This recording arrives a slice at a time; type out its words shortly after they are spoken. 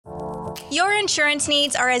Your insurance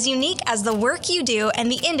needs are as unique as the work you do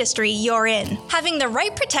and the industry you're in. Having the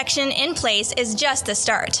right protection in place is just the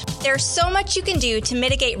start. There's so much you can do to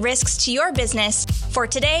mitigate risks to your business for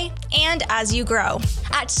today and as you grow.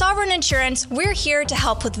 At Sovereign Insurance, we're here to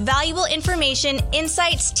help with valuable information,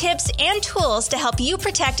 insights, tips, and tools to help you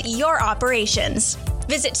protect your operations.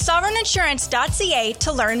 Visit sovereigninsurance.ca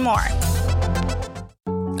to learn more.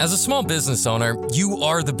 As a small business owner, you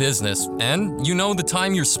are the business, and you know the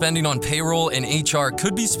time you're spending on payroll and HR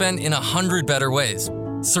could be spent in 100 better ways.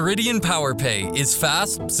 Ceridian PowerPay is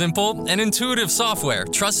fast, simple, and intuitive software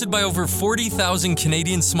trusted by over 40,000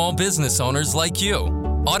 Canadian small business owners like you.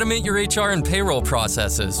 Automate your HR and payroll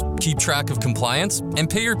processes, keep track of compliance, and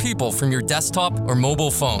pay your people from your desktop or mobile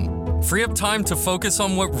phone. Free up time to focus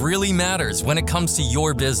on what really matters when it comes to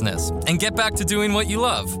your business, and get back to doing what you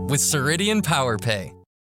love with Ceridian PowerPay.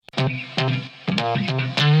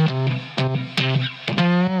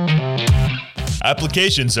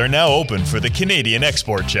 Applications are now open for the Canadian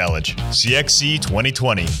Export Challenge, CXC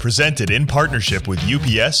 2020, presented in partnership with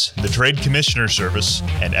UPS, the Trade Commissioner Service,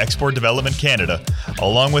 and Export Development Canada,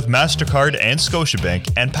 along with MasterCard and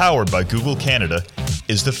Scotiabank, and powered by Google Canada,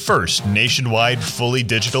 is the first nationwide fully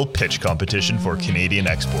digital pitch competition for Canadian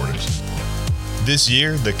exporters. This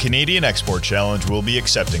year, the Canadian Export Challenge will be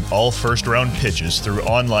accepting all first-round pitches through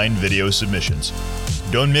online video submissions.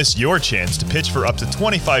 Don't miss your chance to pitch for up to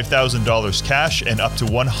 $25,000 cash and up to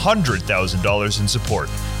 $100,000 in support.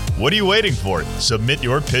 What are you waiting for? Submit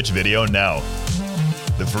your pitch video now.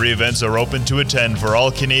 The free events are open to attend for all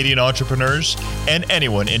Canadian entrepreneurs and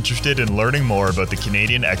anyone interested in learning more about the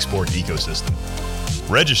Canadian export ecosystem.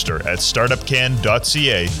 Register at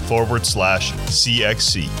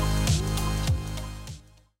startupcan.ca/CXC.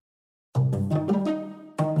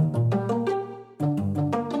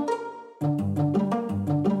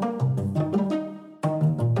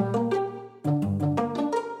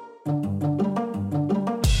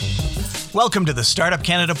 Welcome to the Startup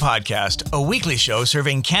Canada podcast, a weekly show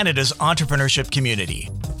serving Canada's entrepreneurship community.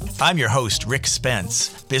 I'm your host, Rick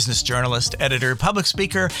Spence, business journalist, editor, public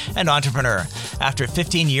speaker, and entrepreneur. After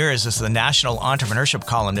 15 years as the national entrepreneurship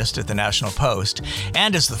columnist at the National Post,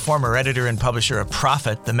 and as the former editor and publisher of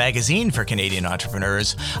Profit, the magazine for Canadian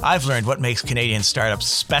entrepreneurs, I've learned what makes Canadian startups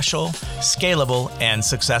special, scalable, and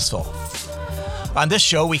successful. On this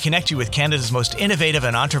show, we connect you with Canada's most innovative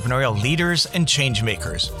and entrepreneurial leaders and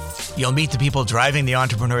changemakers. You'll meet the people driving the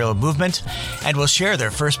entrepreneurial movement, and we'll share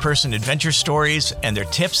their first-person adventure stories and their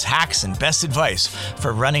tips, hacks, and best advice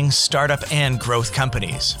for running startup and growth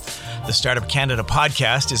companies. The Startup Canada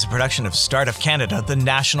podcast is a production of Startup Canada, the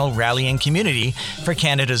national rallying community for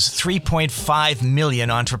Canada's 3.5 million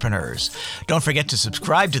entrepreneurs. Don't forget to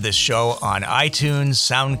subscribe to this show on iTunes,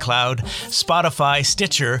 SoundCloud, Spotify,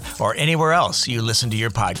 Stitcher, or anywhere else you listen to your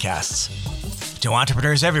podcasts. To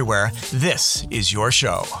entrepreneurs everywhere, this is your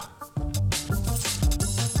show.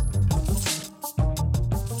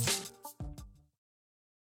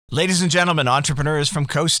 Ladies and gentlemen, entrepreneurs from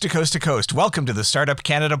coast to coast to coast, welcome to the Startup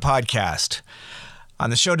Canada podcast. On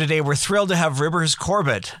the show today, we're thrilled to have Rivers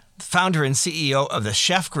Corbett, founder and CEO of the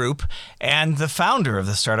Chef Group and the founder of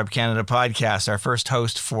the Startup Canada podcast, our first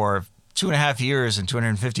host for 2.5 years and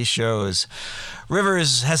 250 shows.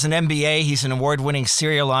 Rivers has an MBA. He's an award-winning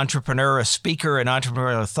serial entrepreneur, a speaker, an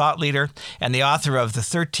entrepreneurial thought leader, and the author of The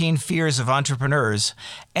 13 Fears of Entrepreneurs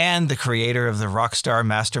and the creator of the Rockstar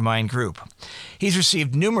Mastermind Group. He's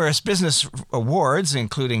received numerous business awards,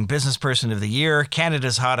 including Business Person of the Year,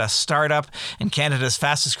 Canada's Hottest Startup, and Canada's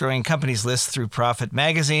Fastest Growing Companies list through Profit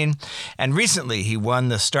Magazine. And recently, he won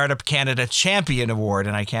the Startup Canada Champion Award,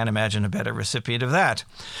 and I can't imagine a better recipient of that.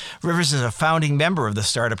 Rivers is a founding member of the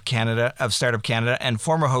Startup Canada, and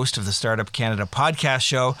former host of the Startup Canada podcast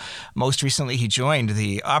show. Most recently, he joined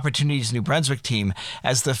the Opportunities New Brunswick team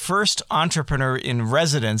as the first entrepreneur in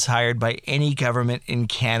residence hired by any government in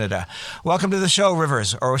Canada. Welcome to the show,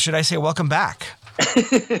 Rivers, or should I say welcome back?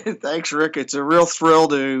 Thanks, Rick. It's a real thrill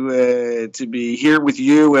to be here with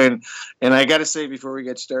you. And I got to say before we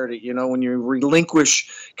get started, you know, when you relinquish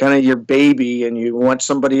kind of your baby and you want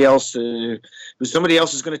somebody else is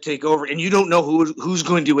going to take over, and you don't know who's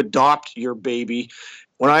going to adopt your baby.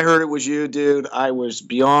 When I heard it was you, dude, I was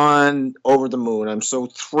beyond over the moon. I'm so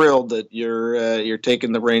thrilled that you're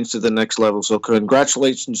taking the reins to the next level. So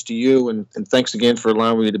congratulations to you, and thanks again for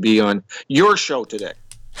allowing me to be on your show today.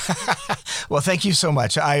 Well, thank you so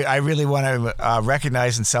much. I really want to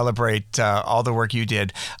recognize and celebrate all the work you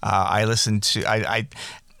did. I listened to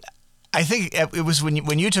I think it was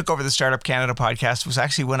when you took over the Startup Canada podcast was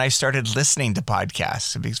actually when I started listening to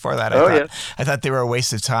podcasts. Before that, I thought they were a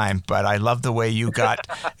waste of time. But I love the way you got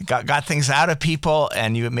things out of people,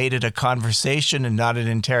 and you made it a conversation and not an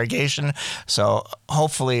interrogation. So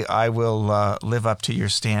hopefully, I will live up to your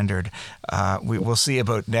standard. We'll see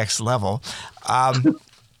about next level. But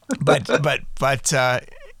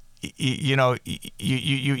you know,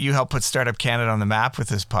 you help put Startup Canada on the map with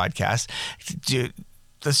this podcast.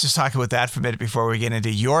 Let's just talk about that for a minute before we get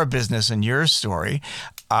into your business and your story.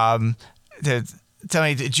 Tell me,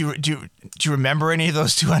 do you remember any of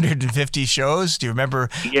those 250 shows? Do you remember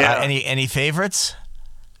any favorites?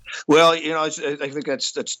 Well, you know, I think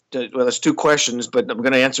that's two questions, but I'm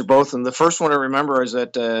going to answer both. And the first one I remember is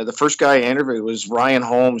that the first guy I interviewed was Ryan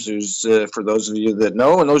Holmes, who's for those of you that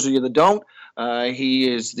know and those of you that don't.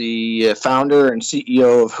 He is the founder and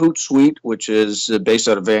CEO of Hootsuite, which is based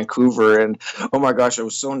out of Vancouver. And oh my gosh, I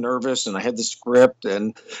was so nervous, and I had the script,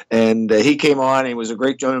 and he came on. He was a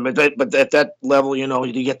great gentleman, but at that level, you know,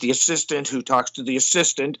 you get the assistant who talks to the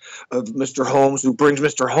assistant of Mr. Holmes, who brings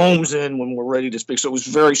Mr. Holmes in when we're ready to speak. So it was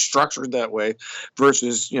very structured that way,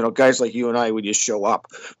 versus, you know, guys like you and I, we just show up.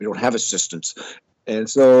 We don't have assistants. And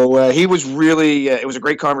so he was really, it was a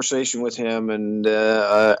great conversation with him. And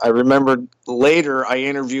I remembered later I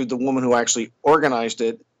interviewed the woman who actually organized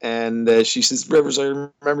it. And she says, Rivers, I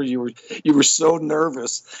remember you were so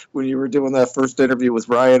nervous when you were doing that first interview with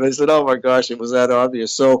Ryan. I said, oh my gosh, it was that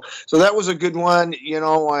obvious. So that was a good one. You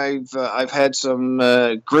know, I've had some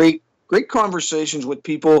great conversations with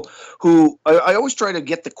people who I always try to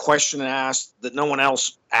get the question asked that no one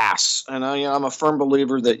else asks. And I'm a firm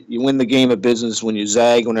believer that you win the game of business when you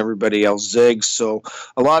zag when everybody else zigs. So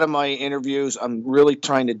a lot of my interviews, I'm really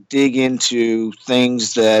trying to dig into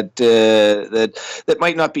things that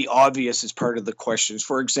might not be obvious as part of the questions.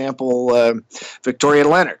 For example, Victoria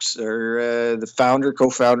Lennox, or the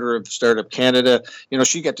co-founder of Startup Canada, you know,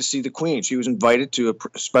 she got to see the Queen. She was invited to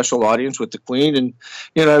a special audience with the Queen, and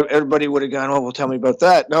you know, everybody would have gone, oh, well, tell me about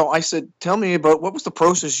that. No, I said, tell me about what was the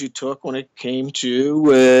process you took when it came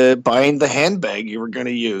to buying the handbag you were going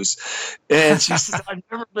to use. And she said, I've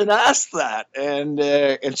never been asked that. And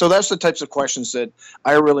so that's the types of questions that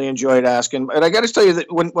I really enjoyed asking. And I got to tell you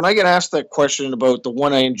that when I get asked that question about the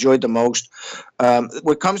one I enjoyed the most,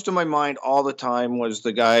 what comes to my mind all the time was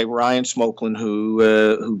the guy, Ryan Smokeland,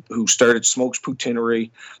 who started Smokes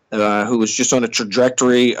Poutineery, who was just on a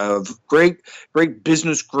trajectory of great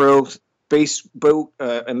business growth,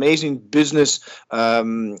 amazing business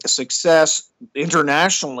success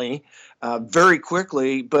internationally, very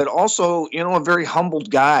quickly, but also, you know, a very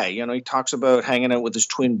humbled guy. You know, he talks about hanging out with his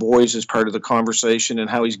twin boys as part of the conversation, and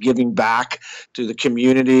how he's giving back to the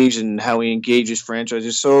communities and how he engages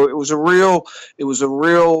franchises. So it was a real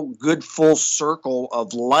good full circle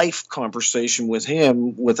of life conversation with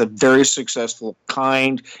him, with a very successful,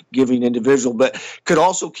 kind, giving individual, but could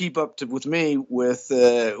also keep up with me with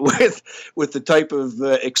the type of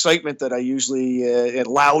excitement that I usually and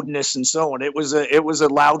loudness and so on. It was a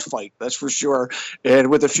loud fight. That's for sure, and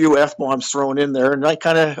with a few F-bombs thrown in there, and I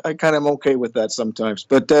kind of am okay with that sometimes.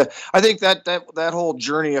 But I think that whole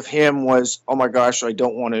journey of him was, oh my gosh, I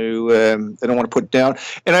don't want to put it down.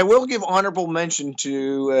 And I will give honorable mention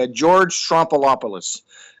to George Strompolopoulos.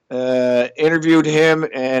 Interviewed him,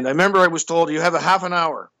 and I remember I was told you have a half an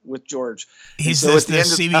hour with George. He's the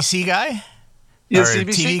CBC guy? Yeah,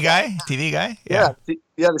 CBC TV guy? Yeah, the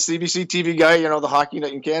CBC TV guy, you know, the Hockey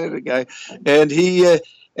Night in Canada guy. And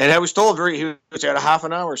and I was told he had a half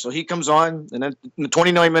an hour. So he comes on, and then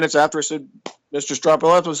 29 minutes after, I said, Mr.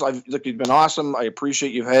 Strompolopoulos, look, you've been awesome. I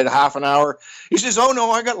appreciate you've had half an hour. He says, oh, no,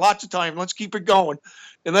 I got lots of time. Let's keep it going.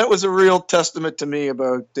 And that was a real testament to me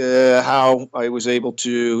about how I was able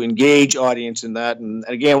to engage audience in that. And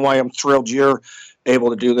again, why I'm thrilled you're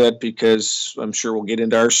able to do that, because I'm sure we'll get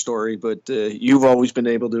into our story, but you've always been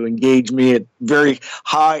able to engage me at very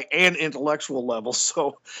high and intellectual levels.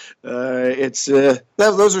 So those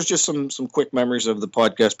are just some quick memories of the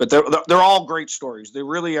podcast, but they're all great stories. They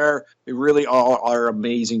really are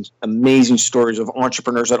amazing stories of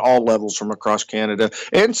entrepreneurs at all levels from across Canada,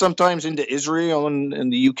 and sometimes into Israel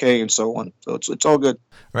and the UK and so on. So it's all good.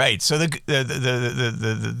 Right. So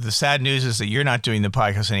the sad news is that you're not doing the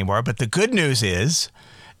podcast anymore, but the good news is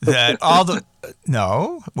that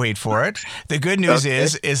wait for it. The good news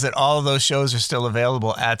is that all of those shows are still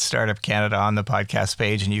available at Startup Canada on the podcast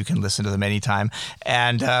page, and you can listen to them anytime.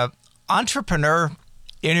 And entrepreneur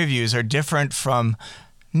interviews are different from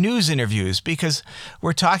news interviews, because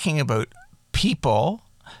we're talking about people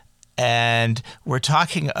and we're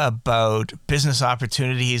talking about business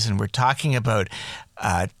opportunities, and we're talking about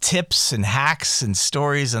tips and hacks and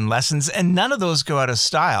stories and lessons, and none of those go out of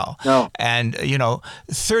style. No. And,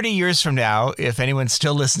 30 years from now, if anyone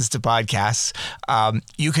still listens to podcasts,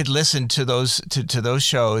 you could listen to those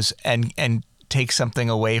shows and take something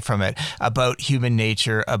away from it about human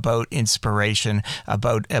nature, about inspiration,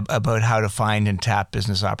 about how to find and tap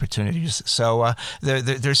business opportunities. So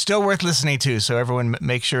they're still worth listening to. So everyone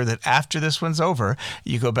make sure that after this one's over,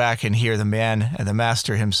 you go back and hear the man and the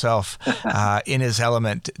master himself in his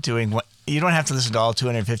element doing what. You don't have to listen to all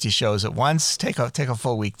 250 shows at once. Take a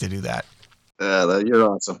full week to do that. You're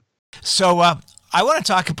awesome. So I want to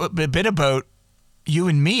talk a bit about you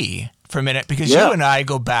and me for a minute, because you and I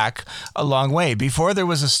go back a long way. Before there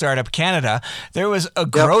was a Startup Canada, there was a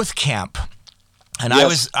growth camp. And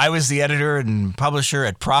I was the editor and publisher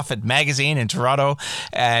at Profit Magazine in Toronto,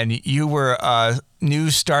 and you were a new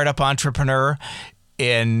startup entrepreneur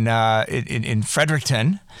in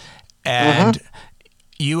Fredericton, and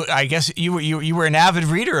I guess you were an avid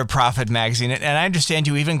reader of Profit Magazine, and I understand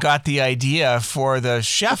you even got the idea for the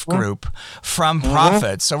chef group from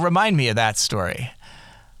Profit. So remind me of that story.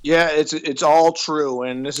 Yeah, it's all true,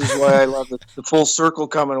 and this is why I love the full circle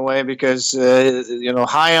coming away, because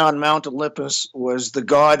high on Mount Olympus was the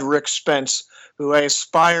god Rick Spence, who I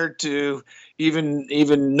aspired to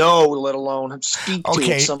even know, let alone speak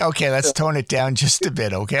to. Okay, let's tone it down just a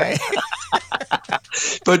bit, okay?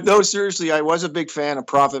 But no, seriously, I was a big fan of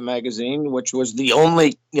Profit Magazine, which was the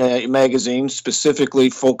only magazine specifically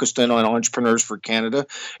focused in on entrepreneurs for Canada.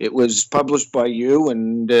 It was published by you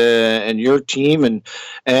and your team, and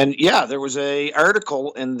there was a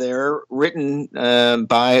article in there written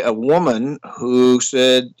by a woman who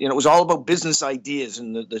said, it was all about business ideas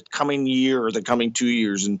in the coming year or the coming 2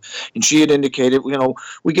 years, and she had indicated,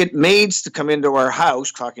 we get maids to come into our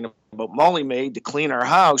house, talking about Molly Maid, to clean our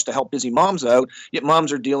house to help busy moms out, yet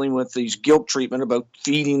moms are dealing with these guilt treatment about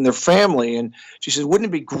feeding their family. And she said, wouldn't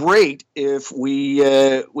it be great if we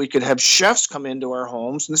could have chefs come into our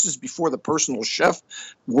homes, and this is before the personal chef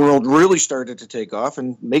world really started to take off,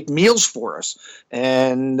 and make meals for us,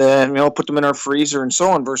 and put them in our freezer and so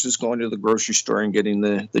on, versus going to the grocery store and getting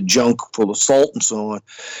the junk full of salt and so on.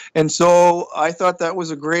 And so I thought that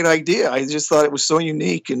was a great idea. I just thought it was so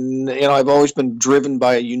unique, and I've always been driven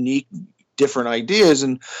by unique, different ideas.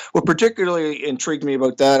 And what particularly intrigued me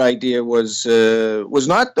about that idea was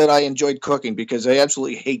not that I enjoyed cooking, because I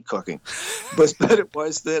absolutely hate cooking, but it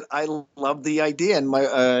was that I loved the idea. And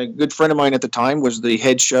my good friend of mine at the time was the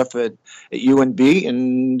head chef at UNB,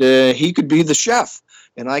 and he could be the chef,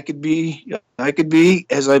 and I could be,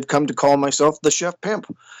 as I've come to call myself, the chef pimp.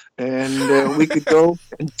 And we could go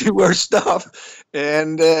and do our stuff,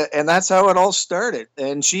 and that's how it all started.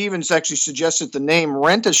 And she even actually suggested the name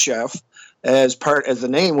Rent-A-Chef as the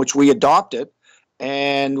name, which we adopted.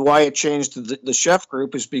 And why it changed to the chef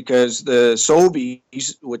group is because the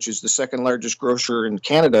Sobeys, which is the second largest grocer in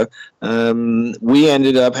Canada, we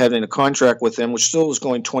ended up having a contract with them, which still is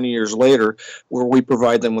going 20 years later, where we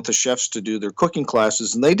provide them with the chefs to do their cooking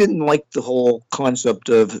classes. And they didn't like the whole concept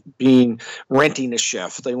of renting a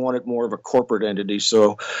chef. They wanted more of a corporate entity.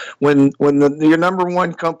 So when your number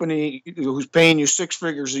one company who's paying you six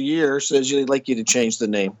figures a year says they'd like you to change the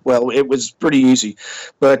name, well, it was pretty easy.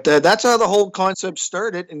 But that's how the whole concept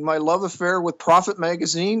started in my love affair with Profit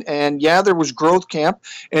Magazine. And there was Growth Camp,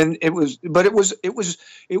 and it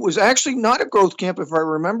was actually not a growth camp, if I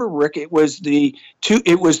remember, Rick. It was the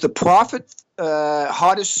Profit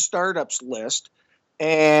hottest startups list,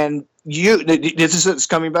 and it's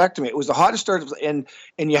coming back to me. It was the hottest startups, and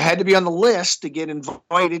you had to be on the list to get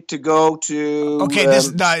invited to go to. Okay,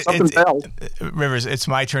 Rivers, it's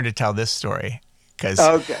my turn to tell this story.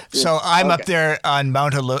 So I'm up there on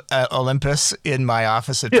Mount Olympus in my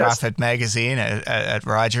office at Profit Magazine at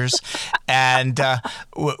Rogers, and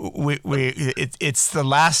it's the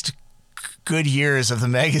last good years of the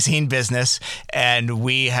magazine business, and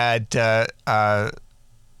we had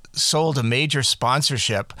sold a major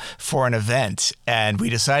sponsorship for an event, and we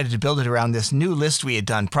decided to build it around this new list we had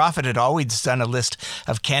done. Profit had always done a list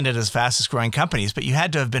of Canada's fastest growing companies, but you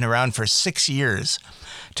had to have been around for 6 years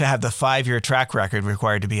to have the 5-year track record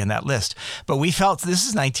required to be in that list. But we felt, this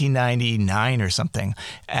is 1999 or something,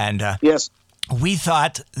 and we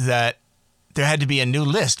thought that there had to be a new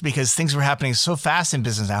list because things were happening so fast in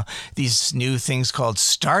business now. These new things called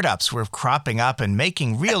startups were cropping up and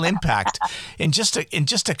making real impact in just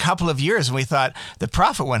a couple of years. And we thought, the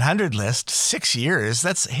Profit 100 list, 6 years,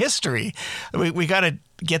 that's history. We got to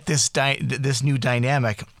get this new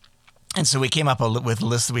dynamic. And so we came up with a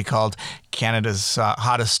list that we called Canada's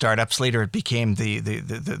hottest startups. Later, it became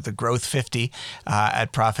the Growth 50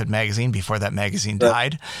 at Profit Magazine. Before that magazine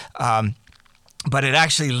died. But it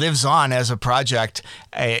actually lives on as a project.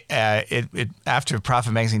 After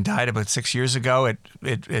Profit Magazine died about 6 years ago,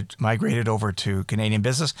 it migrated over to Canadian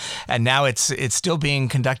Business, and now it's still being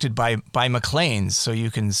conducted by Maclean's. So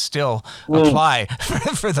you can still apply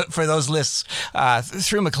for those lists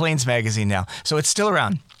through Maclean's magazine now. So it's still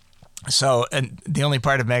around. So, and the only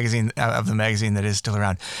part of the magazine that is still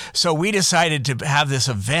around. So we decided to have this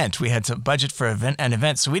event. We had some budget for an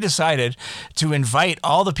event. So we decided to invite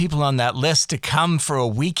all the people on that list to come for a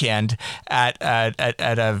weekend at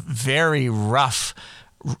a very rough,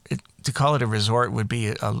 to call it a resort would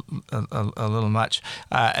be a little much.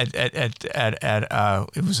 It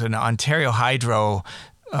was an Ontario Hydro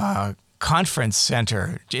conference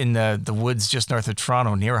center in the woods just north of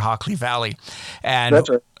Toronto, near Hockley Valley. And That's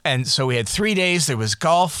right. And so we had 3 days. There was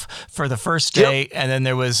golf for the first day, and then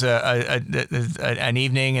there was an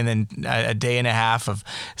evening, and then a day and a half of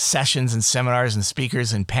sessions and seminars and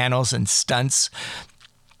speakers and panels and stunts.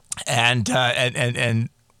 And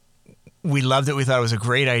we loved it. We thought it was a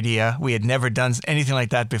great idea. We had never done anything like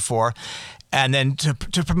that before. And then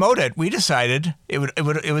to promote it, we decided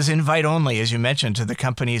it was invite only, as you mentioned, to the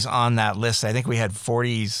companies on that list. I think we had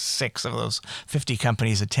 46 of those 50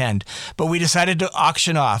 companies attend. But we decided to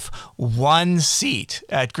auction off one seat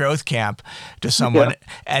at Growth Camp to someone,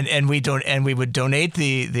 and we would donate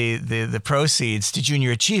the proceeds to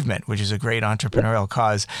Junior Achievement, which is a great entrepreneurial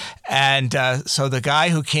cause. And so the guy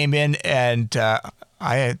who came in and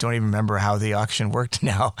I don't even remember how the auction worked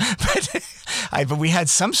now, but we had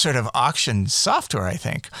some sort of auction software, I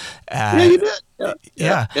think. Yeah, you did.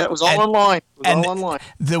 Yeah, it was all online.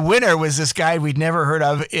 The winner was this guy we'd never heard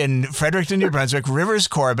of in Fredericton, New Brunswick, Rivers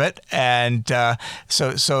Corbett, and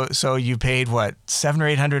so you paid what, $700 or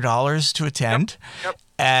 $800 to attend. Yep.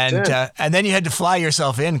 And then you had to fly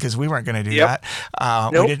yourself in because we weren't going to do that.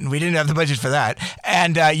 Nope. We didn't have the budget for that.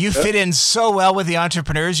 And you fit in so well with the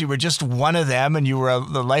entrepreneurs. You were just one of them, and you were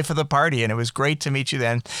the life of the party. And it was great to meet you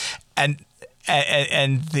then. And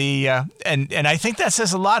I think that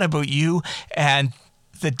says a lot about you and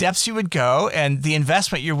the depths you would go and the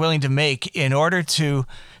investment you're willing to make in order to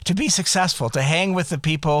be successful, to hang with the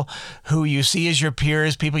people who you see as your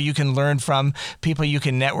peers, people you can learn from, people you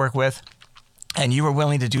can network with. And you were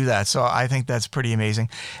willing to do that. So I think that's pretty amazing.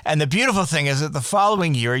 And the beautiful thing is that the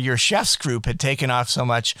following year, your chefs group had taken off so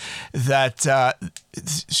much that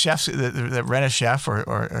chefs, the Rent a Chef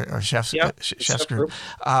or chefs group,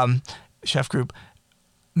 chef group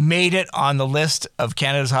made it on the list of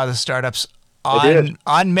Canada's hottest startups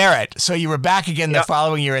on merit. So you were back again the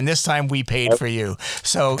following year, and this time we paid for you.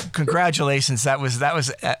 So congratulations. That was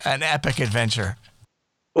an epic adventure.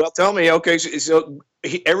 Well, tell me, okay, so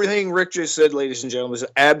everything Rick just said, ladies and gentlemen, is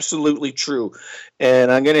absolutely true. And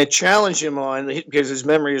I'm going to challenge him on, because his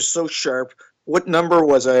memory is so sharp, what number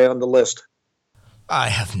was I on the list? I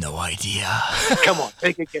have no idea. Come on,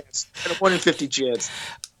 take a guess. A 1 in 50 chance.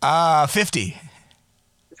 50.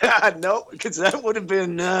 No, because that would have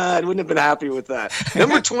been, I wouldn't have been happy with that.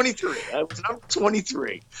 Number 23. I was number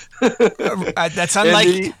 23. That's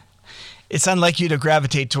unlike, it's unlike you to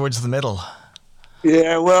gravitate towards the middle.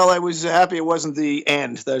 Yeah, well, I was happy it wasn't the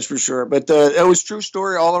end, that's for sure. But it was true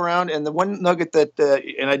story all around. And the one nugget that,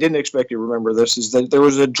 and I didn't expect you to remember this, is that there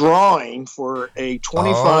was a drawing for a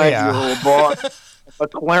 25-year-old bought a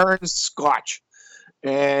McLaren Scotch.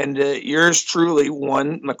 And yours truly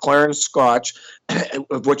won McLaren Scotch,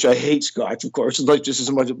 of which I hate Scotch, of course, just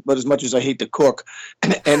as much as I hate to cook.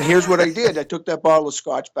 And here's what I did. I took that bottle of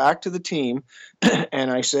Scotch back to the team, and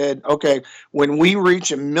I said, okay, when we reach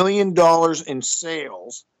 $1 million in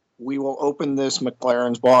sales, we will open this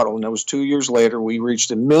McLaren's bottle. And that was 2 years later. We reached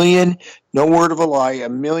 $1 million, no word of a lie,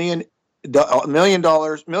 $1 million.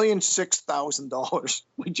 $1,006,000.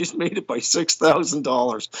 We just made it by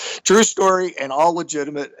 $6,000. True story and all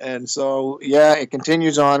legitimate. And so, yeah, it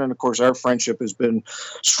continues on. And of course, our friendship has been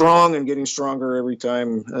strong and getting stronger every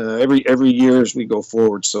time, every year as we go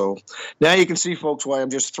forward. So now you can see, folks, why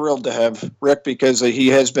I'm just thrilled to have Rick, because he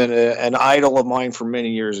has been an idol of mine for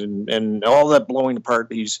many years, and all that blowing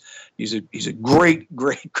apart. He's a great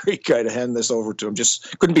guy to hand this over to. Him.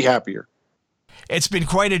 Just couldn't be happier. It's been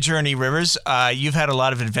quite a journey, Rivers. You've had a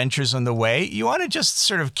lot of adventures on the way. You want to just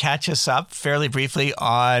sort of catch us up fairly briefly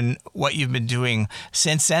on what you've been doing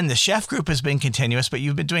since then? The chef group has been continuous, but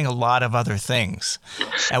you've been doing a lot of other things.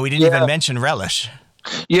 And we didn't even mention Relish.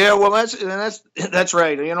 Yeah, well, that's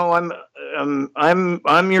right. You know,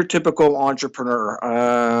 I'm your typical entrepreneur.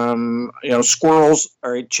 Squirrels,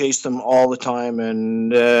 I chase them all the time,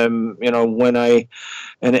 and when I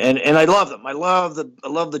love them. I love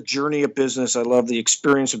the journey of business. I love the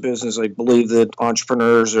experience of business. I believe that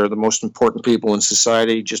entrepreneurs are the most important people in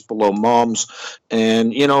society, just below moms.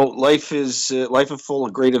 And life is full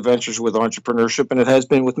of great adventures with entrepreneurship, and it has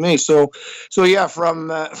been with me. So yeah, from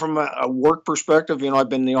a work perspective, I've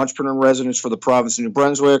been the entrepreneur in residence for the province of New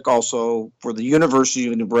Brunswick, also for the University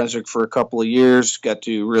of New Brunswick for a couple of years. Got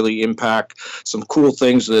to really impact some cool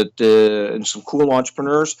things and some cool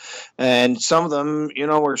entrepreneurs, and some of them,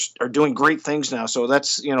 are doing great things now. So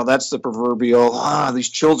that's the proverbial, these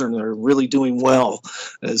children are really doing well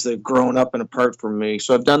as they've grown up and apart from me.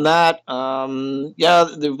 So I've done that.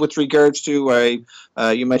 With regards to,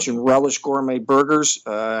 you mentioned Relish Gourmet Burgers,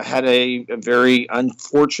 had a very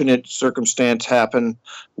unfortunate circumstance happen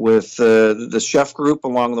with the chef group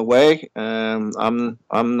along the way. I'm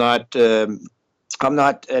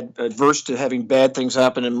not adverse to having bad things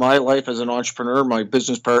happen in my life as an entrepreneur. My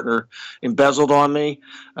business partner embezzled on me.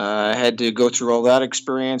 I had to go through all that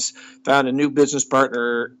experience. Found a new business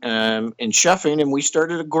partner in chefing, and we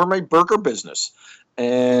started a gourmet burger business.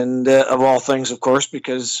 And of all things, of course,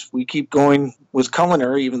 because we keep going with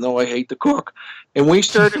culinary, even though I hate to cook. And we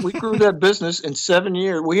grew that business in 7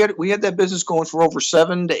 years. We had that business going for over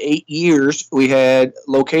 7 to 8 years. We had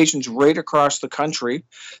locations right across the country.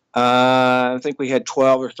 I think we had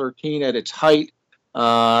 12 or 13 at its height.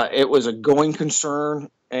 It was a going concern.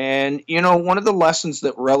 And, one of the lessons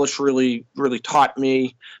that Relish really, really taught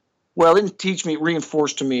me, well, it didn't teach me, it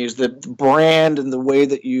reinforced to me, is that the brand and the way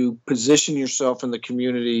that you position yourself in the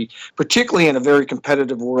community, particularly in a very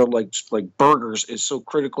competitive world like burgers, is so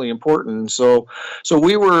critically important. So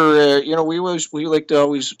we were, we like to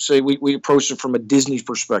always say we approached it from a Disney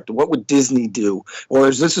perspective. What would Disney do? Or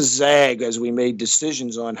is this a Zag, as we made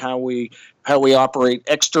decisions on how we operate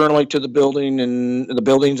externally to the building and the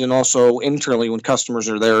buildings, and also internally when customers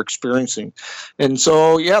are there experiencing. And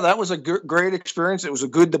so, yeah, that was a great experience. It was a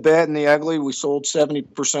good, the bad, and the ugly. We sold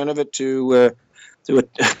 70% of it to a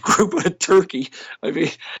group of Turkey. I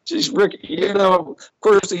mean, geez, Rick, of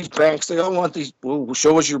course, these banks, they all want these, well,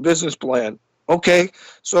 show us your business plan. Okay,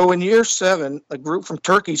 so in year 7, a group from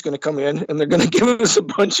Turkey is going to come in, and they're going to give us a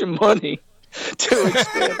bunch of money to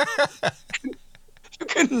expand. You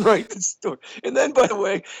couldn't write the story. And then, by the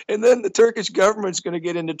way, the Turkish government's going to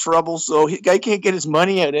get into trouble, so guy can't get his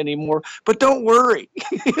money out anymore. But don't worry,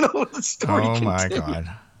 the story continues. My God.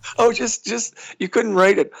 Oh, just you couldn't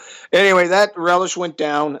write it. Anyway, that Relish went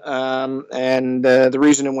down, and the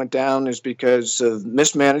reason it went down is because of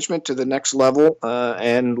mismanagement to the next level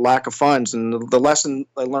and lack of funds. And the lesson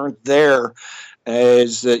I learned there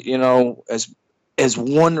is that, as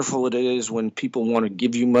wonderful it is when people want to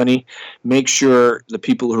give you money, make sure the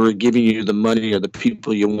people who are giving you the money are the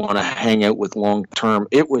people you want to hang out with long term.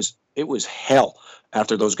 It was hell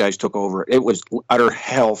after those guys took over. It was utter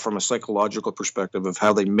hell from a psychological perspective of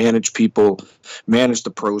how they manage people, manage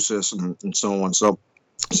the process, and so on. So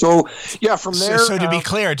yeah, from there. So to be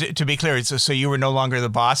clear, so you were no longer the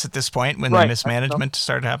boss at this point when the mismanagement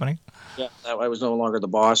started happening? Yeah, I was no longer the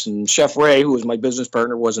boss, and Chef Ray, who was my business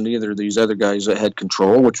partner, wasn't either of these other guys that had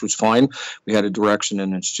control, which was fine. We had a direction,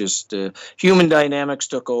 and it's just human dynamics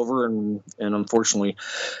took over, and unfortunately,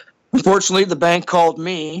 the bank called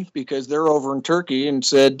me because they're over in Turkey and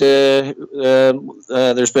said there's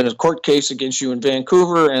been a court case against you in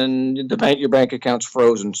Vancouver, and your bank account's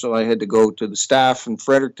frozen. So I had to go to the staff in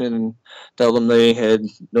Fredericton and tell them they had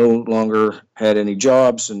no longer had any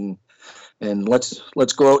jobs, and let's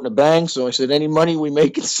go out in a bang. So I said, any money we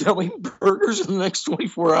make in selling burgers in the next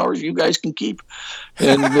 24 hours, you guys can keep.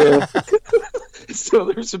 And so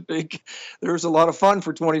there was a lot of fun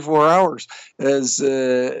for 24 hours as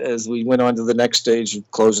we went on to the next stage and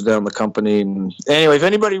closed down the company. And anyway, if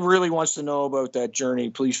anybody really wants to know about that journey,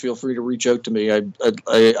 please feel free to reach out to me.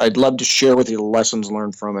 I'd love to share with you the lessons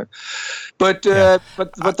learned from it. But the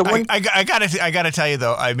one I gotta tell you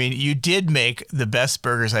though, I mean, you did make the best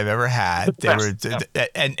burgers I've ever had. They were,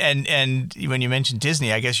 and when you mentioned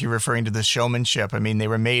Disney, I guess you're referring to the showmanship. I mean, they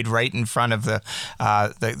were made right in front of the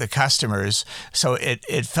customers, so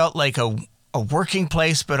it felt like a working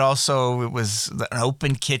place, but also it was an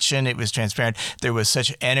open kitchen. It was transparent. There was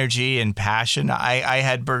such energy and passion. I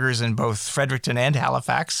had burgers in both Fredericton and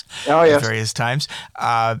Halifax at various times.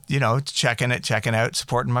 Checking out,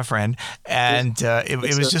 supporting my friend, and it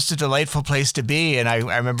was just a delightful place to be. And I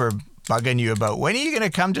remember bugging you about, when are you going to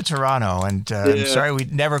come to Toronto? And I'm sorry we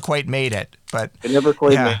never quite made it, but it never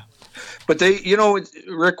quite made. But they,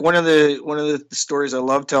 Rick, one of the stories I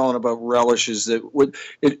love telling about Relish is that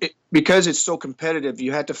because it's so competitive,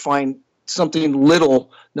 you had to find something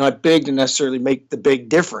little, not big, to necessarily make the big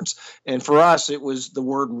difference. And for us, it was the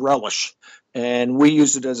word relish. And we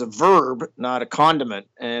used it as a verb, not a condiment.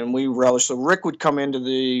 And we relish. So Rick would come into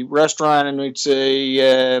the restaurant and we'd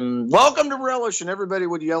say, welcome to Relish. And everybody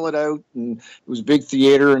would yell it out. And it was a big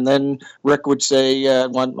theater. And then Rick would say, I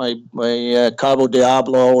want my Cabo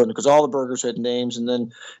Diablo. And because all the burgers had names. And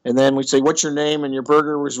then we'd say, what's your name? And your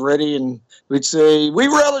burger was ready. And we'd say, we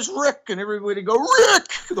relish Rick. And everybody would go, Rick!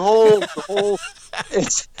 The whole.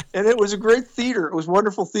 And it was a great theater. It was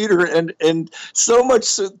wonderful theater. And so much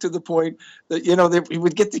so to the point that, we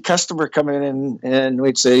would get the customer come in and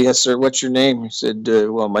we'd say, yes, sir, what's your name? He said,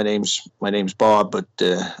 well, my name's Bob, but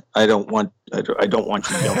I don't want you to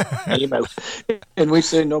yell my name out. And we'd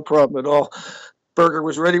say, no problem at all. Burger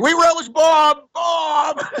was ready. We relish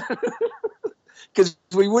Bob! Because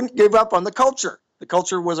we wouldn't give up on the culture. The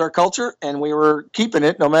culture was our culture, and we were keeping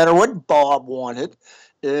it no matter what Bob wanted.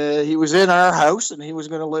 He was in our house, and he was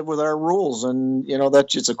going to live with our rules. And, that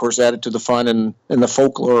just, of course, added to the fun and the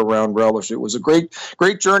folklore around Relish. It was a great,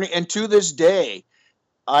 great journey. And to this day,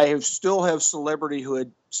 I still have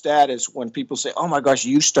celebrityhood status when people say, oh, my gosh,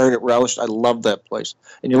 you started Relish. I love that place.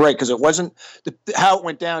 And you're right, because it wasn't how it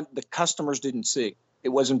went down. The customers didn't see. It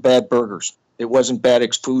wasn't bad burgers. It wasn't bad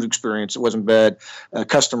food experience. It wasn't bad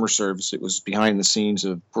customer service. It was behind the scenes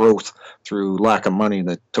of growth through lack of money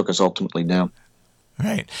that took us ultimately down.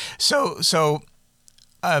 Right. So,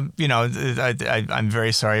 I'm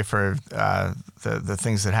very sorry for the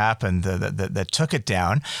things that happened that took it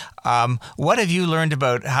down. What have you learned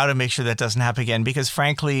about how to make sure that doesn't happen again? Because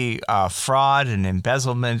frankly, fraud and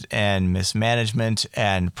embezzlement and mismanagement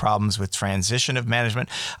and problems with transition of management,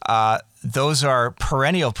 those are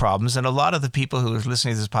perennial problems. And a lot of the people who are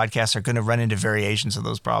listening to this podcast are going to run into variations of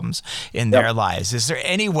those problems in their lives. Is there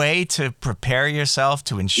any way to prepare yourself,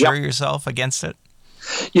 to insure yourself against it?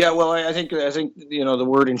 Yeah, well, I think the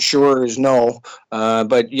word insure is no,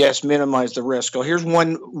 but yes, minimize the risk. So here's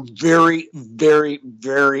one very, very,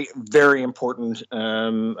 very, very important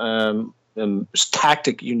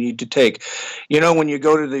tactic you need to take. When you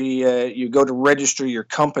go to register your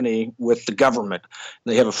company with the government,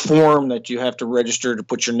 they have a form that you have to register to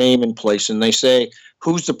put your name in place, and they say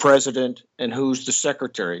who's the president and who's the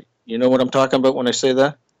secretary. You know what I'm talking about when I say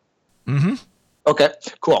that? Mm-hmm. Okay,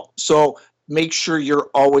 cool. So make sure you're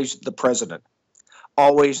always the president.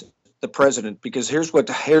 Always the president, because here's what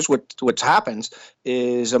happens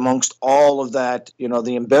is amongst all of that,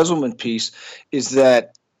 the embezzlement piece is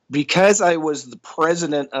that because I was the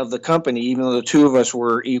president of the company, even though the two of us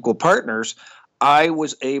were equal partners, I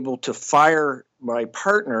was able to fire my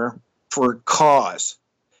partner for cause.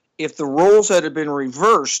 If the roles had been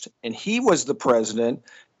reversed and he was the president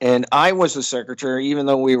and I was the secretary, even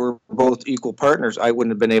though we were both equal partners, I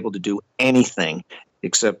wouldn't have been able to do anything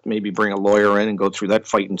except maybe bring a lawyer in and go through that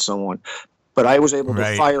fight and so on. But I was able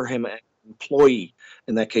to fire him as an employee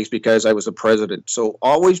in that case because I was the president. So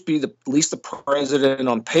always be at least the president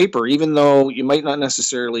on paper, even though you might not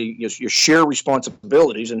necessarily you share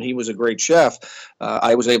responsibilities, and he was a great chef.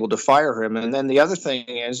 I was able to fire him. And then the other thing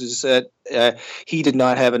is that he did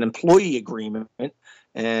not have an employee agreement.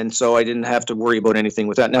 And so I didn't have to worry about anything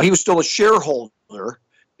with that. Now, he was still a shareholder,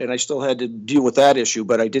 and I still had to deal with that issue,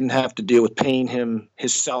 but I didn't have to deal with paying him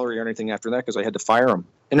his salary or anything after that because I had to fire him.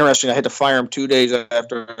 Interesting, I had to fire him 2 days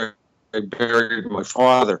after I buried my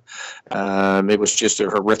father. It was just a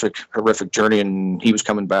horrific journey, and he was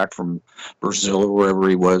coming back from Brazil or wherever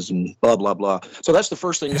he was, and blah, blah, blah. So that's the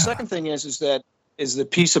first thing. Yeah. The second thing is the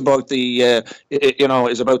piece about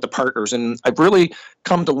is about the partners. And I've really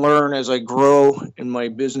come to learn as I grow in my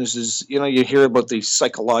businesses, you hear about the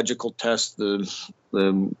psychological tests,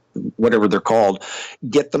 the whatever they're called,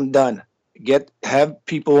 get them done. Have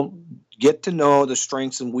people get to know the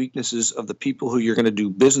strengths and weaknesses of the people who you're going to do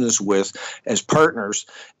business with as partners,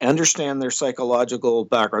 understand their psychological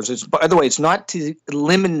backgrounds. By the way, it's not to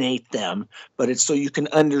eliminate them, but it's so you can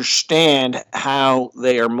understand how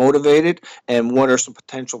they are motivated and what are some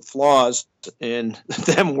potential flaws in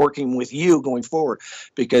them working with you going forward.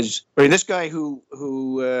 Because this guy who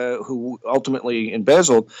ultimately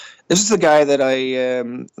embezzled, this is the guy that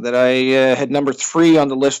I had number 3 on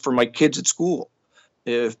the list for my kids at school.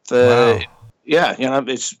 If Yeah,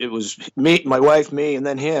 it was me, my wife, me, and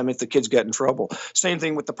then him if the kids got in trouble. Same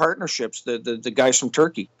thing with the partnerships. The guys from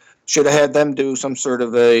Turkey should have had them do some sort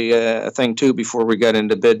of a thing too before we got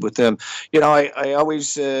into bid with them. I always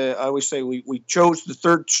say we chose the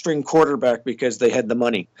third string quarterback because they had the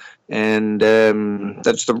money, and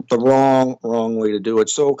that's the wrong way to do it.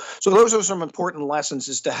 So those are some important lessons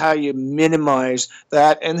as to how you minimize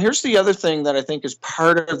that. And here's the other thing that I think is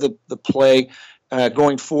part of the play.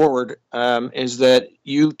 Going forward, is that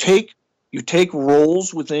you take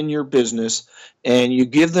roles within your business and you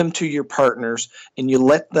give them to your partners and you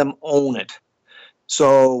let them own it.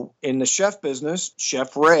 So in the chef business,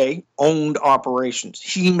 Chef Ray owned operations.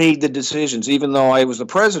 He made the decisions. Even though I was the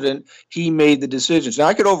president, he made the decisions. Now,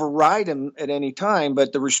 I could override him at any time,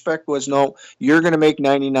 but the respect was, no, you're going to make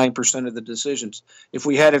 99% of the decisions. If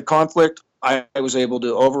we had a conflict, I was able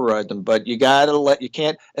to override them. But you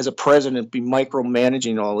can't, as a president, be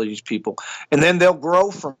micromanaging all of these people. And then they'll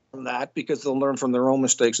grow from that because they'll learn from their own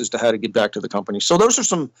mistakes as to how to get back to the company. So those are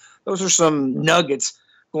some nuggets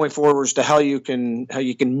going forward as to how you can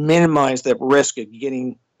minimize that risk of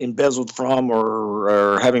getting embezzled from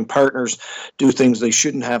or having partners do things they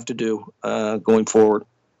shouldn't have to do going forward.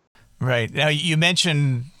 Right. Now, you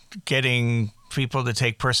mentioned getting people to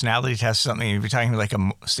take personality tests, something you're talking like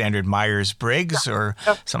a standard Myers-Briggs or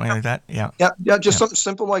something like that. Just something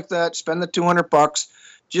simple like that. Spend the $200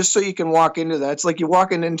 just so you can walk into that. It's like you're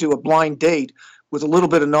walking into a blind date with a little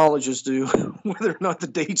bit of knowledge as to whether or not the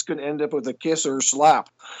date's going to end up with a kiss or a slap.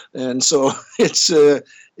 And so it's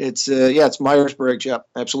Myers-Briggs. Yeah,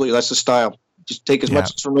 absolutely. That's the style. Just take as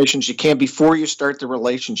much information as you can before you start the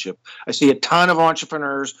relationship. I see a ton of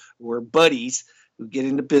entrepreneurs who are buddies who get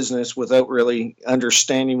into business without really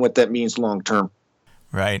understanding what that means long term.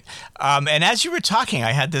 Right. And as you were talking,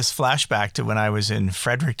 I had this flashback to when I was in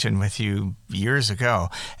Fredericton with you years ago,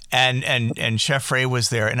 and Chef Ray was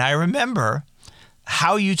there. And I remember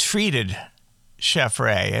how you treated Chef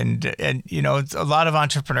Ray. And a lot of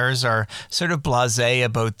entrepreneurs are sort of blasé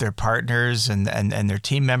about their partners and their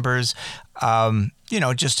team members,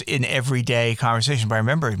 just in everyday conversation. But I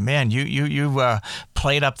remember, man, you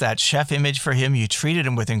played up that chef image for him. You treated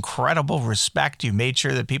him with incredible respect. You made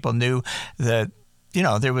sure that people knew that,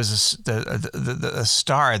 there was a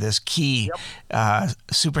star, this key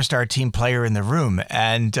superstar team player in the room.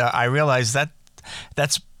 And I realized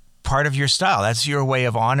that's part of your style. That's your way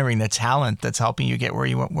of honoring the talent that's helping you get where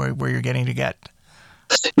you're getting to get.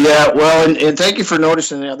 Yeah, well, and thank you for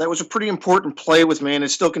noticing that. That was a pretty important play with me, and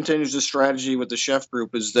it still continues the strategy with the chef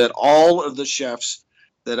group, is that all of the chefs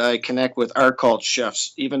that I connect with are called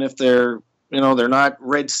chefs, even if they're not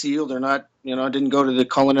Red Seal, they're not, didn't go to the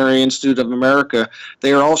Culinary Institute of America.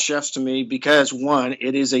 They are all chefs to me because, one,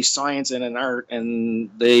 it is a science and an art, and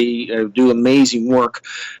they do amazing work.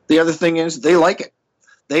 The other thing is they like it.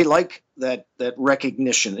 They like that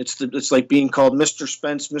recognition. It's like being called Mr.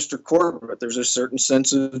 Spence, Mr. Corbett. There's a certain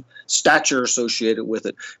sense of stature associated with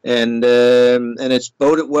it, and it's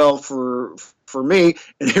boded well for me.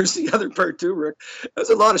 And here's the other part too, Rick. There's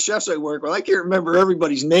a lot of chefs I work with. I can't remember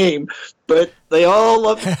everybody's name, but they all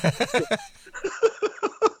love it.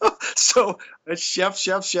 So it's chef,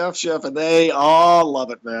 and they all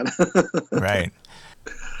love it, man. Right.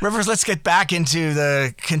 Rivers, let's get back into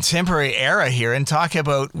the contemporary era here and talk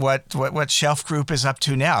about what Chef Group is up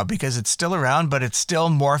to now, because it's still around, but it's still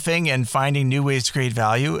morphing and finding new ways to create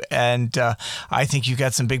value. And I think you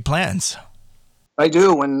got some big plans. I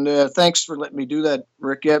do, and thanks for letting me do that,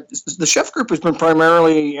 Rick. Yeah, the Chef Group has been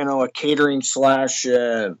primarily, a catering /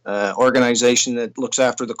 organization that looks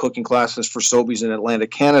after the cooking classes for Sobeys in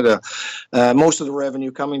Atlantic Canada. Most of the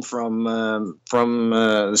revenue coming from the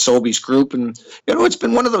Sobeys Group, and it's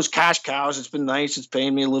been one of those cash cows. It's been nice. It's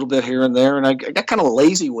paying me a little bit here and there, and I got kind of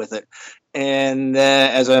lazy with it. And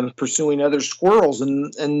as I'm pursuing other squirrels,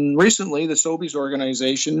 and recently the Sobeys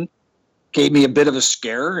organization gave me a bit of a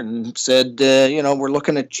scare and said, we're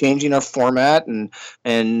looking at changing our format and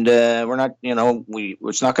we're not,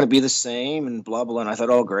 it's not going to be the same and blah, blah. And I thought,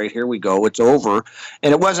 oh, great, here we go. It's over.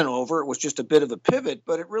 And it wasn't over. It was just a bit of a pivot,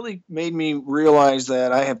 but it really made me realize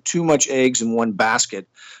that I have too much eggs in one basket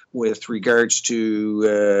with regards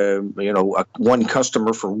to, one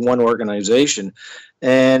customer for one organization.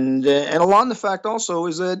 And along the fact also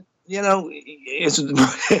is that,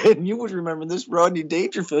 and you would remember this, Rodney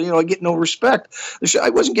Dangerfield, I get no respect. I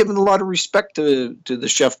wasn't given a lot of respect to the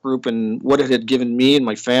Chef Group and what it had given me and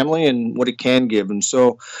my family and what it can give. And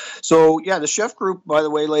so the Chef Group, by the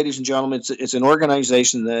way, ladies and gentlemen, it's an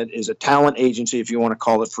organization that is a talent agency, if you want to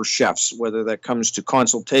call it, for chefs, whether that comes to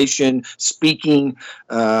consultation, speaking,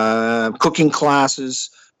 cooking classes,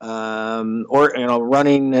 or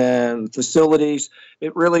running facilities.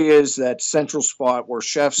 It really is that central spot where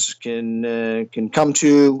chefs can come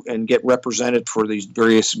to and get represented for these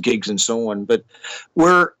various gigs and so on. But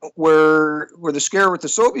where the scare with the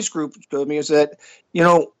Sobeys Group told me is that,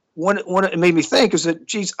 what it made me think is that,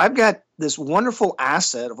 geez, I've got this wonderful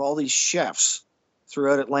asset of all these chefs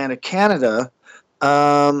throughout Atlantic Canada.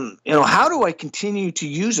 How do I continue to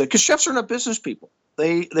use it? Because chefs are not business people.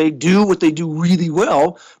 They do what they do really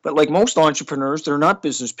well, but like most entrepreneurs, they're not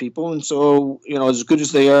business people. And so, as good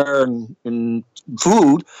as they are in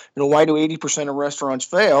food, why do 80% of restaurants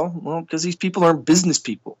fail? Well, because these people aren't business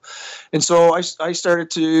people. And so I started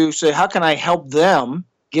to say, how can I help them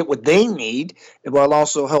get what they need while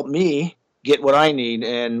also help me get what I need?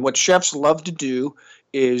 And what chefs love to do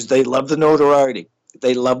is they love the notoriety.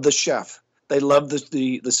 They love the chef. They love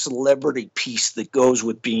the celebrity piece that goes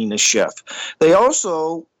with being a chef. They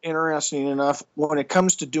also, interesting enough, when it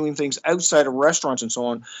comes to doing things outside of restaurants and so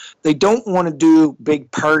on, they don't want to do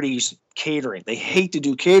big parties catering. They hate to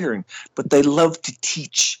do catering, but they love to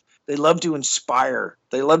teach. They love to inspire.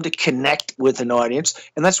 They love to connect with an audience.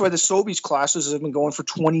 And that's why the Sobeys classes have been going for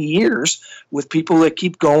 20 years with people that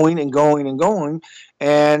keep going and going and going.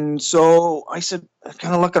 And so I said,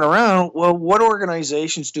 kind of looking around, well, what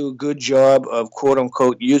organizations do a good job of, quote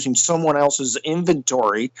unquote, using someone else's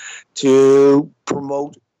inventory to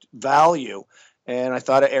promote value? And I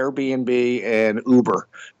thought of Airbnb and Uber.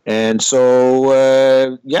 And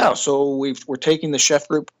so, so we're taking the chef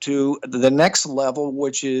group to the next level,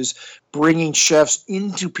 which is bringing chefs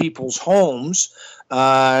into people's homes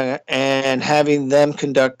and having them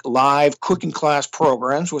conduct live cooking class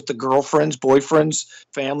programs with the girlfriends, boyfriends,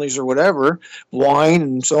 families, or whatever, wine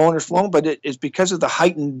and so on and so on. But it's because of the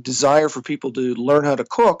heightened desire for people to learn how to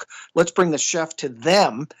cook. Let's bring the chef to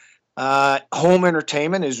them. Home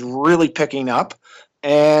entertainment is really picking up.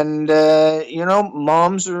 And,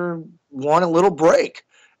 moms want a little break.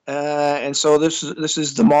 And so this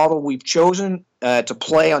is the model we've chosen to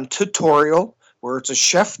play on tutorial, where it's a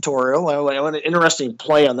chef-torial. I want an interesting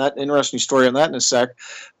story on that in a sec.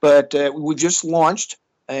 But we just launched.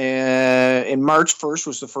 In March 1st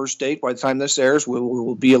was the first date. By the time this airs,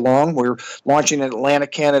 we'll be along. We're launching in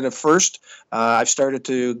Atlantic Canada first. I've started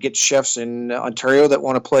to get chefs in Ontario that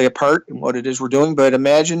want to play a part in what it is we're doing. But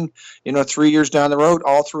imagine, 3 years down the road,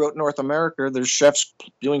 all throughout North America, there's chefs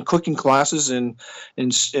doing cooking classes in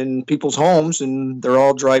people's homes, and they're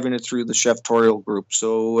all driving it through the chef-torial group.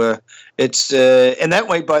 So it's and that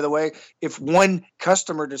way, by the way, if one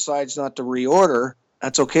customer decides not to reorder,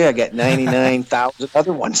 that's okay. I got 99,000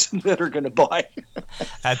 other ones that are going to buy.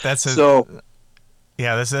 That's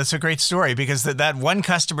a great story, because that one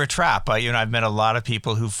customer trap, I've met a lot of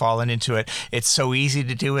people who've fallen into it. It's so easy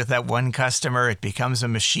to do with that one customer. It becomes a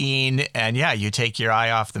machine, and you take your eye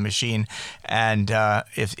off the machine. And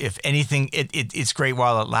if anything, it's great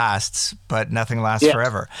while it lasts, but nothing lasts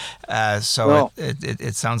forever.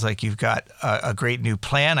 It sounds like you've got a great new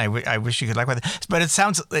plan. I wish you could luck with it, but it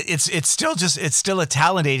sounds it's still a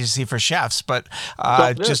talent agency for chefs, but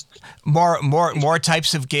just more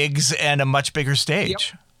types of gigs and a much bigger stage. Yep.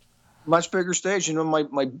 Much bigger stage. My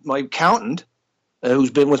accountant, who's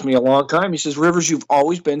been with me a long time, he says, Rivers, you've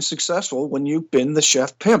always been successful when you've been the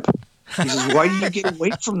chef pimp. He says, why do you get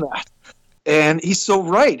away from that? And he's so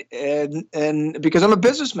right. And because I'm a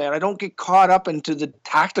businessman, I don't get caught up into the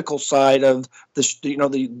tactical side of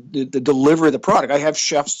the delivery of the product. I have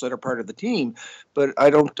chefs that are part of the team, but I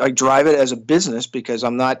drive it as a business because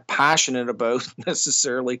I'm not passionate about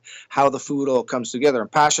necessarily how the food all comes together. I'm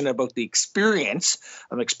passionate about the experience.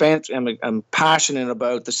 I'm passionate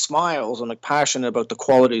about the smiles. I'm passionate about the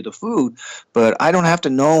quality of the food, but I don't have to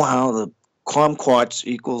know how the kumquats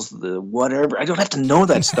equals the whatever. I don't have to know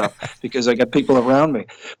that stuff because I got people around me.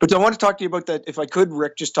 But I want to talk to you about that. If I could,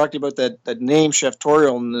 Rick, just talk to you about that name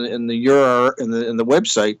chef-torial in the URL in the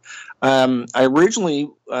website. I originally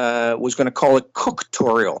was going to call it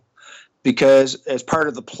cook-torial because as part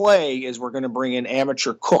of the play is we're going to bring in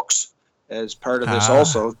amateur cooks as part of this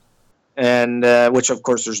also, and which of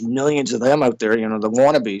course there's millions of them out there. The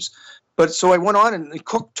wannabes. But so I went on and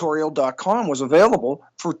cooktorial.com was available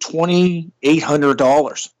for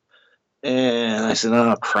 $2,800. And I said,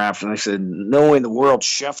 oh, crap. And I said, no way in the world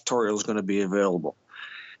chef-torial is going to be available.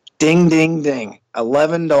 Ding, ding, ding.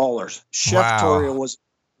 $11. Chef-torial was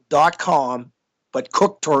 .com, but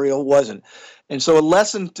cooktorial wasn't. And so a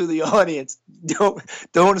lesson to the audience,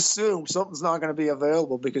 don't assume something's not going to be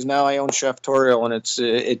available because now I own chef-torial and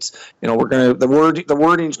the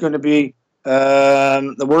wording's going to be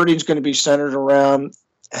the wording's going to be centered around,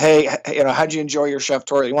 hey, how'd you enjoy your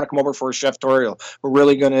chef-torial? You want to come over for a chef-torial? We're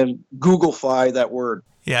really going to Googlefy that word.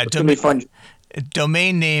 Yeah, it's going to be fun.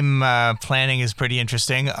 Domain name planning is pretty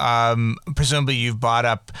interesting. Presumably you've bought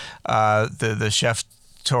up the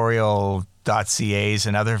cheftorial.ca's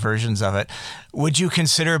and other versions of it. Would you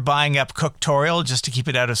consider buying up Cooktorial just to keep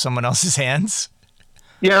it out of someone else's hands?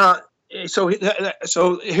 Yeah. So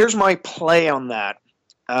here's my play on that.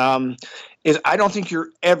 Is I don't think you're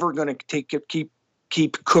ever going to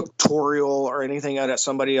keep Cooktorial or anything out of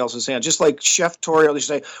somebody else's hand. Just like Cheftorial, they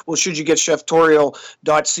say, well, should you get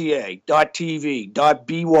cheftorial.ca, .tv,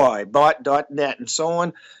 .by, .net, and so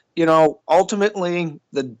on? Ultimately,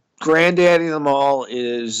 the granddaddy of them all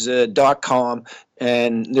is .com.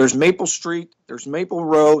 And there's Maple Street, there's Maple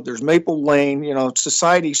Road, there's Maple Lane.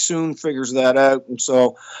 Society soon figures that out. And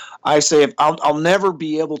so I say I'll never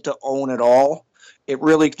be able to own it all. It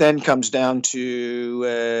really then comes down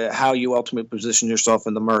to how you ultimately position yourself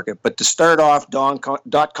in the market. But to start off,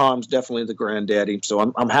 .com is definitely the granddaddy.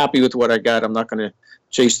 So I'm happy with what I got. I'm not going to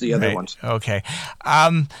chase the other ones. Okay.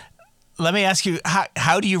 Let me ask you,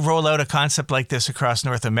 how do you roll out a concept like this across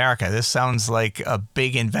North America? This sounds like a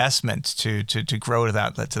big investment to grow to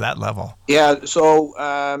that level. Yeah, so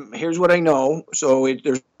here's what I know. So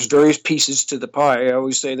there's various pieces to the pie. I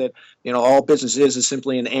always say that all business is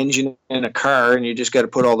simply an engine and a car, and you just got to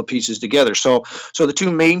put all the pieces together. So the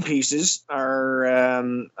two main pieces are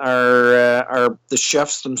the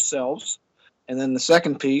chefs themselves, and then the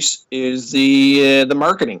second piece is the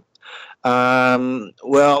marketing.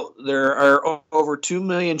 Well, there are over 2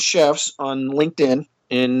 million chefs on LinkedIn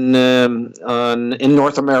in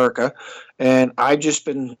North America, and I just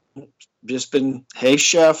been, hey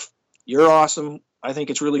chef, you're awesome. I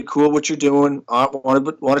think it's really cool what you're doing. I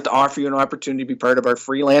wanted to offer you an opportunity to be part of our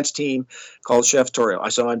freelance team called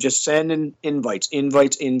Cheftorial. So I'm just sending invites.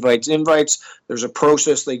 There's a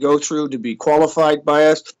process they go through to be qualified by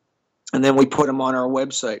us, and then we put them on our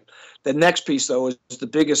website. The next piece, though, is the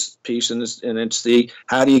biggest piece, and it's the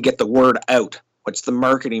how do you get the word out? What's the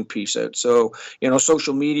marketing piece out? So,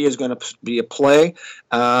 social media is going to be a play,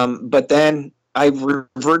 but then I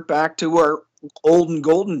revert back to our olden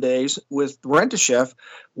golden days with Rent-A-Chef.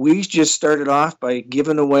 We just started off by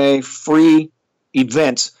giving away free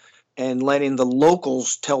events and letting the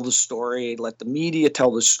locals tell the story, let the media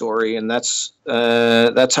tell the story, and that's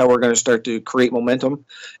how we're going to start to create momentum.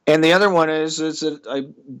 And the other one is that I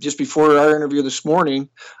just before our interview this morning,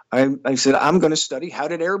 I said I'm going to study how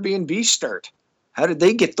did Airbnb start? How did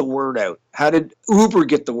they get the word out? How did Uber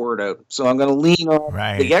get the word out? So I'm going to lean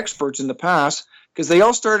on the experts in the past because they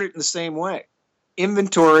all started in the same way.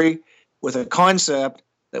 Inventory with a concept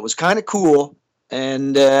that was kind of cool.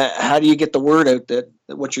 And how do you get the word out that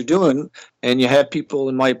what you're doing? And you have people,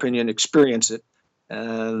 in my opinion, experience it,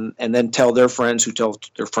 and then tell their friends who tell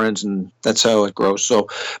their friends, and that's how it grows. So,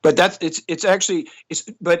 but it's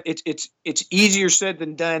easier said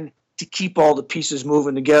than done to keep all the pieces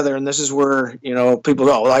moving together. And this is where people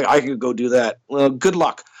go, I could go do that. Well, good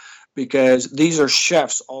luck, because these are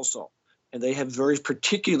chefs also. And they have very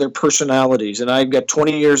particular personalities. And I've got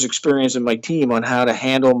 20 years experience in my team on how to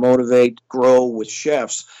handle, motivate, grow with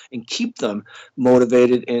chefs and keep them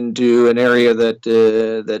motivated into an area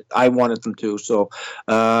that I wanted them to. So,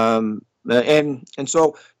 and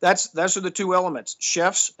so those are the two elements,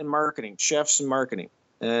 chefs and marketing.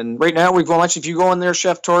 And right now we've launched, if you go on there,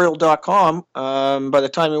 cheftorial.com, by the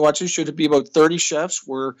time you watch this, should be about 30 chefs.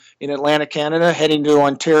 We're in Atlantic, Canada, heading to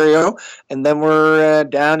Ontario, and then we're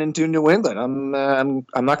down into New England. I'm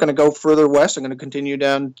not going to go further west. I'm going to continue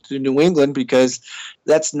down to New England because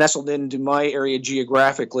that's nestled into my area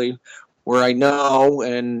geographically, where I know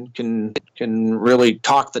and can really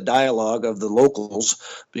talk the dialogue of the locals,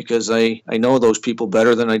 because I know those people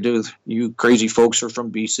better than I do you crazy folks are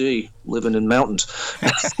from BC living in mountains.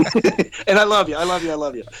 And I love you.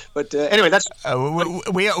 But anyway, that's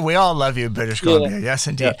we all love you, British Columbia. Yeah. Yes,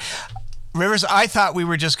 indeed. Yeah. Rivers, I thought we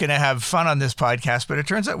were just going to have fun on this podcast, but it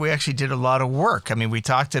turns out we actually did a lot of work. I mean, we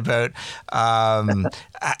talked about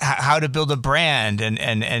how to build a brand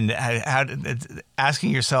and how to,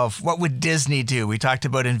 asking yourself, what would Disney do? We talked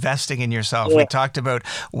about investing in yourself. Yeah. We talked about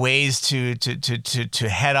ways to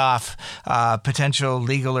head off potential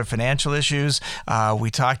legal or financial issues. We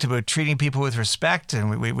talked about treating people with respect,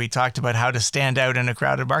 and we talked about how to stand out in a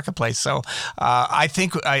crowded marketplace. So I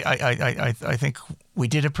think we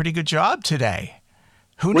did a pretty good job today.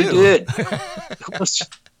 Who knew? We did.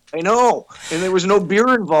 I know. And there was no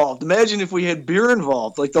beer involved. Imagine if we had beer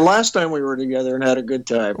involved, like the last time we were together and had a good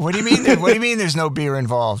time. What do you mean? What do you mean there's no beer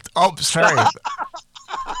involved? Oh, sorry.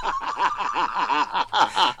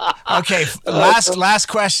 Okay, last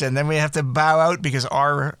question. Then we have to bow out because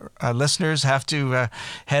our listeners have to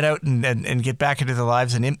head out and get back into their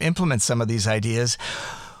lives and implement some of these ideas.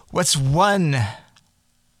 What's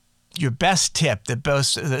your best tip,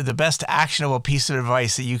 the best actionable piece of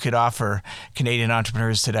advice that you could offer Canadian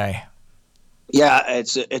entrepreneurs today? Yeah,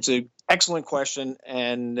 it's a excellent question,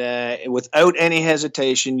 and without any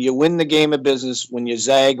hesitation, you win the game of business when you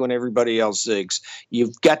zag when everybody else zigs.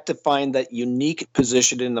 You've got to find that unique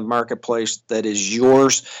position in the marketplace that is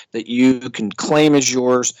yours, that you can claim as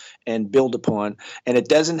yours and build upon. And it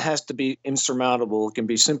doesn't have to be insurmountable. It can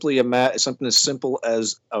be simply something as simple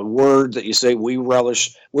as a word that you say, we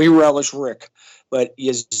relish Rick. But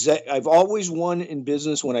I've always won in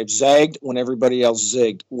business when I've zagged when everybody else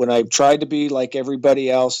zigged. When I've tried to be like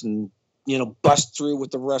everybody else and bust through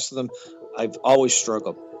with the rest of them, I've always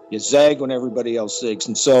struggled. You zag when everybody else zigs.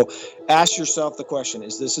 And so ask yourself the question,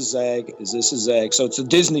 is this a zag? Is this a zag? So it's a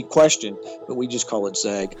Disney question, but we just call it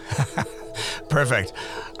zag. Perfect.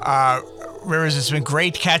 Rivers, it's been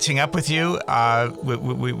great catching up with you.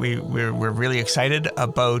 We're really excited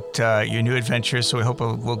about your new adventures. So we hope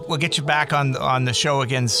we'll get you back on the show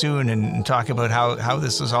again soon and talk about how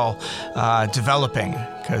this is all developing.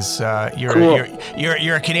 Because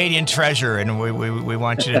you're a Canadian treasure, and we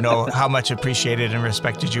want you to know how much appreciated and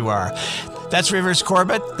respected you are. That's Rivers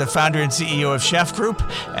Corbett, the founder and CEO of Chef Group,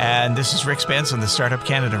 and this is Rick Spence on the Startup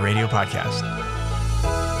Canada Radio Podcast.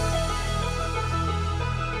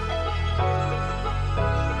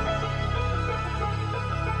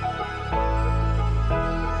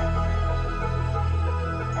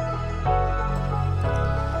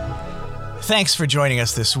 Thanks for joining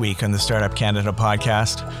us this week on the Startup Canada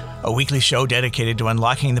podcast, a weekly show dedicated to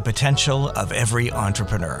unlocking the potential of every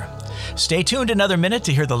entrepreneur. Stay tuned another minute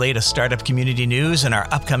to hear the latest startup community news and our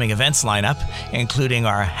upcoming events lineup, including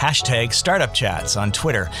our hashtag Startup Chats on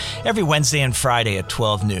Twitter every Wednesday and Friday at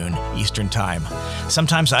 12 noon Eastern Time.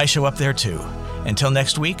 Sometimes I show up there too. Until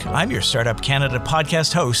next week, I'm your Startup Canada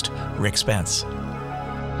podcast host, Rick Spence.